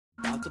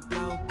about to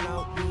blow,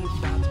 blow, we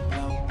about to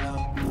blow, blow.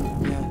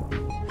 Yeah,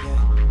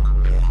 yeah,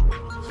 yeah.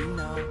 You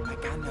know,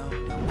 like I know, we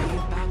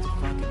about to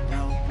fucking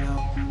blow,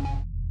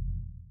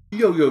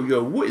 blow.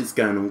 Yo, what is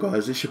going on,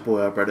 guys? It's your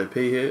boy iBradOP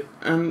here,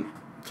 and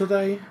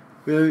today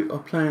we are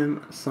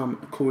playing some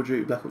Call of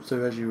Duty Black Ops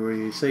 2, as you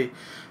already see,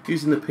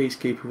 using the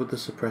Peacekeeper with the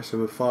suppressor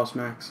with fast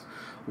max.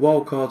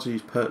 Wildcards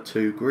use perk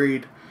 2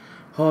 greed.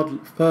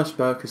 First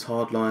perk is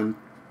hardline.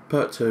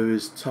 Perk 2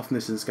 is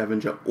toughness and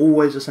scavenger.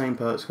 Always the same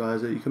perks,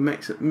 guys. You can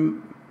mix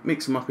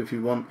them up if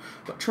you want,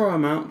 but try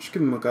them out. Just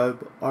give them a go.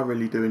 But I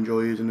really do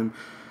enjoy using them.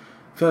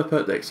 Third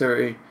perk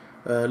dexterity.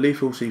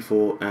 Lethal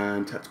C4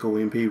 and tactical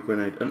EMP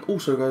grenade. And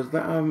also, guys,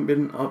 that I haven't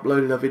been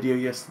uploaded a video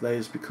yesterday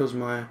is because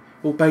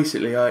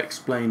basically I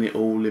explain it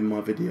all in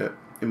my video,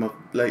 in my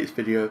latest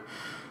video,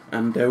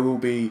 and there will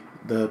be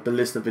the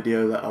ballista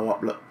video that I'll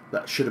upload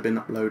that should have been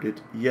uploaded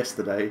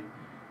yesterday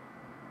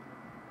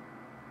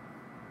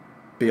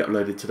be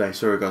uploaded today.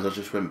 Sorry guys, I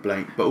just went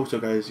blank. But also,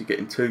 guys, you're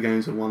getting 2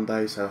 games in one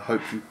day, so I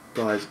hope you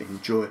guys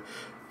enjoy.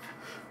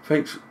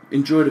 Thanks,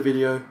 enjoy the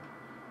video,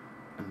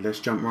 and let's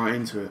jump right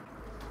into it.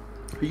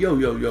 Yo,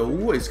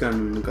 what is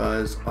going on,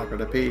 guys?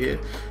 iBradOP here,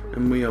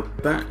 and we are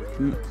back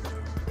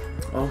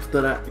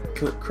after that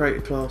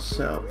creator class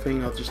setup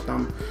thing I've just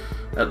done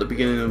at the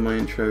beginning of my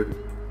intro.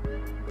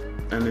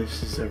 And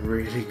this is a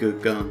really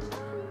good gun.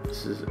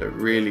 This is a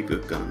really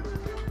good gun.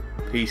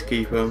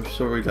 Peacekeeper. I'm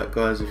sorry that,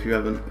 guys, if you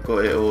haven't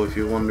got it, or if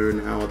you're wondering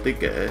how I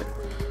did get it,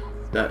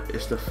 that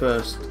it's the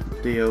first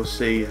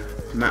DLC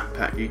map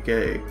pack you get.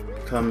 It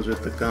comes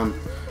with the gun.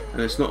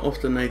 And it's not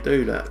often they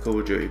do that, Call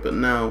of Duty, but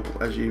now,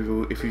 if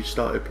you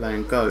started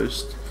playing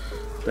Ghost,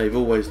 they've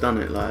always done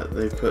it. Like,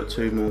 they've put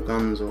 2 more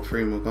guns or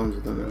 3 more guns,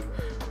 I don't know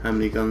how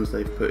many guns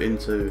they've put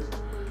into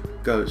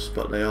Ghost,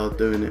 but they are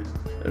doing it.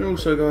 And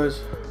also,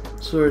 guys,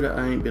 sorry that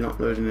I ain't been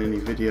uploading any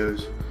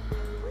videos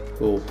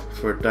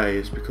for a day.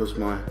 It's because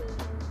my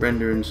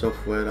rendering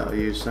software that I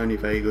use, Sony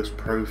Vegas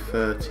Pro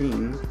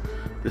 13,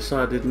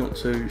 decided not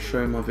to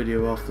show my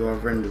video after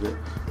I've rendered it.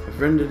 I've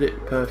rendered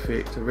it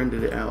perfect. I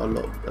rendered it out a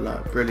lot,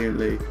 like,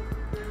 brilliantly,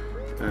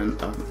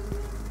 and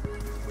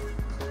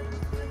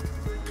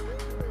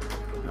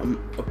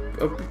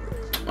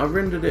I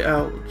rendered it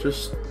out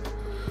just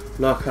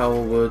like how I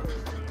would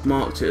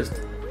marked it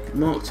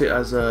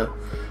as the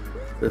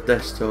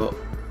desktop,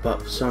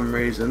 but for some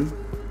reason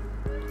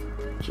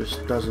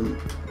just doesn't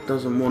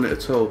want it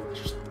at all.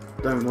 Just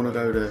don't want to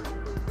go there.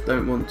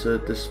 Don't want to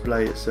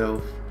display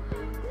itself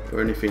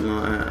or anything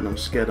like that, and I'm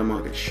scared I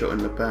might get shot in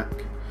the back.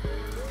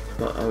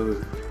 But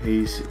oh,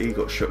 he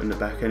got shot in the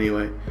back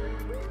anyway.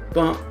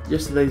 But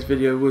yesterday's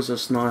video was a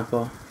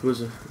sniper.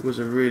 Was a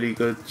really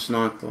good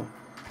sniper.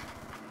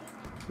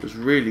 It was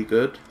really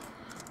good.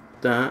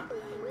 That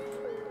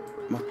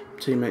my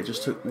teammate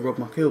just robbed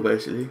my kill,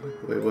 basically.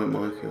 Well, it weren't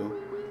my kill.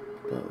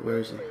 But where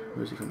is he?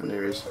 Where is he coming?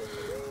 There he is.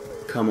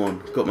 Come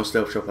on, got my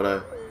stealth chopper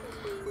though.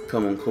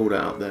 Come on, call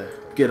that up there.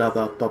 Get up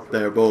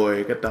there,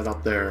 boy. Get that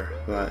up there.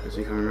 Right, is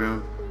he coming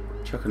around?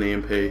 Chuck an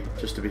EMP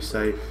just to be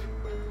safe.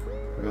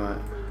 Right.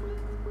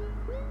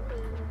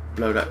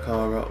 Blow that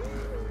car up.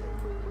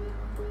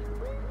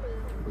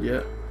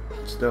 Yep.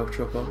 Stealth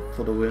chopper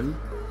for the win.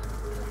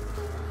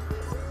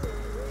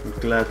 I'm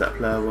glad that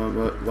player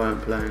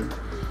weren't playing.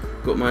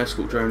 Got my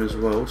escort drone as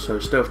well. So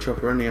stealth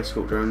chopper and the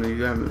escort drone.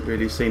 You haven't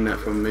really seen that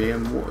from me.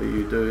 And what are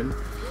you doing?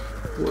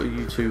 What are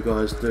you two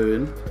guys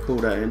doing? Call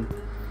that in.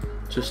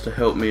 Just to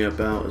help me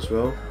about as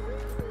well.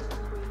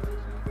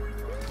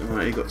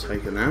 Alright, he got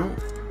taken out.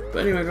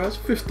 But anyway, guys,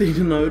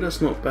 15-0, that's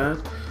not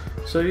bad.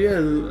 So yeah,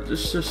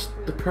 it's just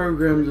the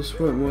program just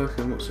weren't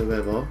working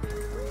whatsoever.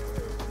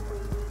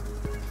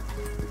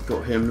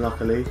 Got him,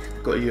 luckily.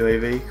 Got a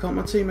UAV. Can't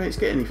my teammates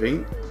get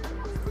anything?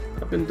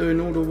 I've been doing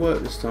all the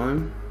work this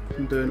time.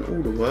 Been doing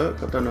all the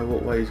work. I don't know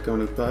what way he's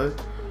going to go.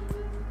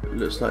 It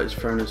looks like he's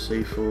thrown a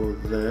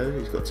C4 there.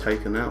 He's got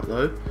taken out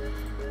though.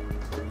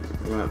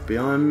 Right,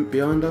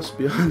 behind us.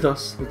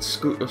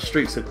 The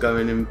streaks are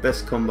going in.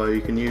 Best combo.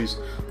 You can use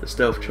the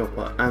stealth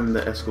chopper and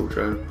the escort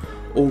drone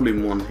all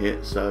in one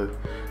hit, so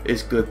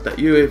it's good. That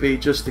UAV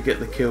just to get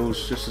the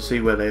kills, just to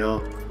see where they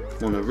are.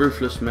 I'm on a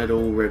ruthless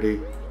medal already.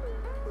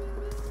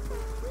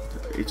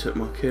 He took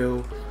my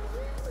kill.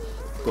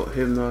 Got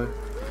him though.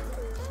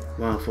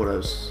 Wow, I thought that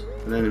was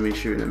an enemy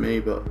shooting at me,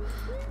 but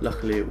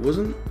luckily it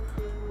wasn't.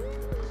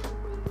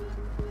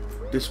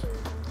 It's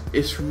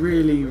it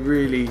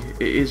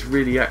is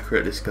really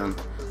accurate, this gun.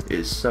 It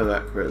is so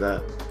accurate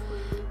that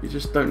you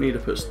just don't need to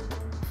put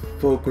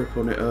full grip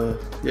on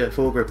it,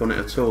 full grip on it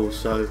at all.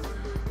 So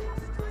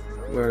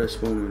where are they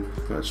spawning?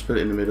 Right, split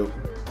it in the middle,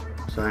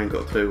 so I ain't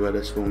got a clue where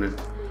they're spawning.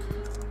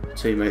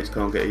 Teammates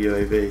can't get a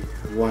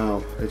UAV.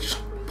 Wow, they just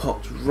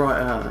popped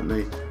right out at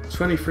me.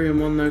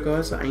 23-1 though,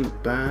 guys, that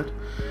ain't bad.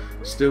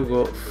 Still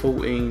got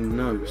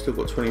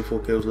 24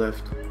 kills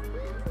left.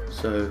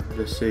 So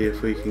let's see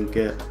if we can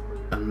get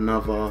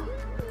another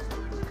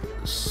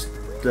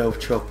stealth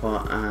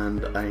chopper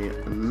and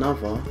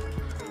another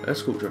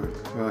escort drone.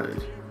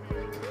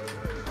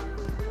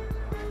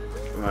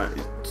 Right,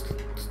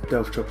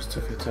 stealth chopper's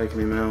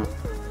taking him out.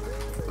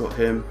 Got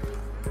him.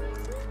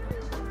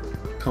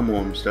 Come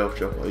on, Stealth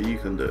Chopper, you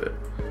can do it.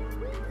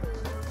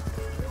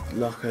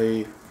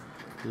 Lucky,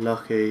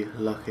 lucky,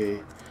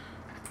 lucky.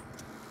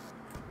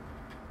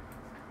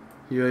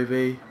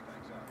 UAV.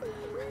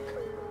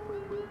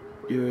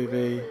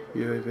 UAV,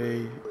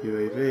 UAV,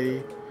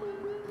 UAV.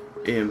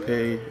 EMP,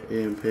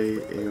 EMP,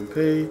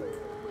 EMP.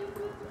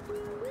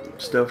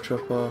 Stealth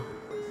Chopper.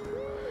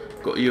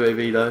 Got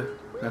UAV though.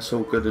 That's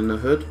all good in the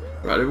hood.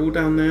 Right, they're all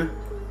down there.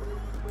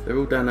 They're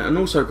all down there. And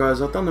also,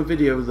 guys, I've done a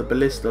video with the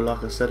ballista,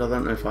 like I said. I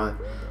don't know if I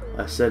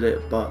said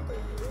it, but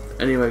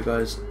anyway,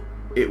 guys,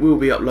 it will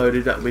be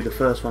uploaded. That'll be the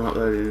first one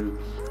uploaded,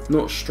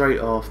 not straight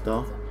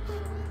after,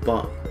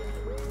 but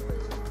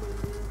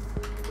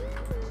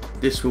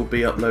this will be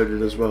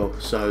uploaded as well.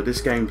 So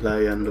this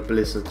gameplay and the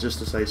ballista, just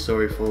to say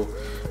sorry for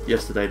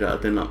yesterday that I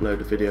didn't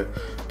upload a video.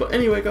 But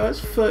anyway, guys,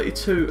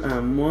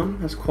 32-1.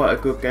 That's quite a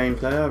good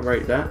gameplay. I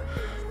rate that.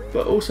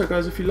 But also,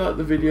 guys, if you like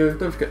the video,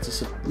 don't forget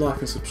to like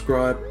and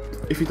subscribe.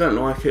 If you don't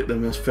like it,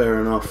 then that's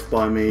fair enough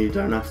by me, you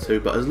don't have to.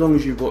 But as long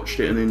as you watched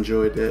it and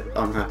enjoyed it,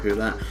 I'm happy with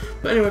that.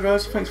 But anyway,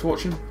 guys, thanks for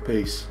watching.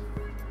 Peace.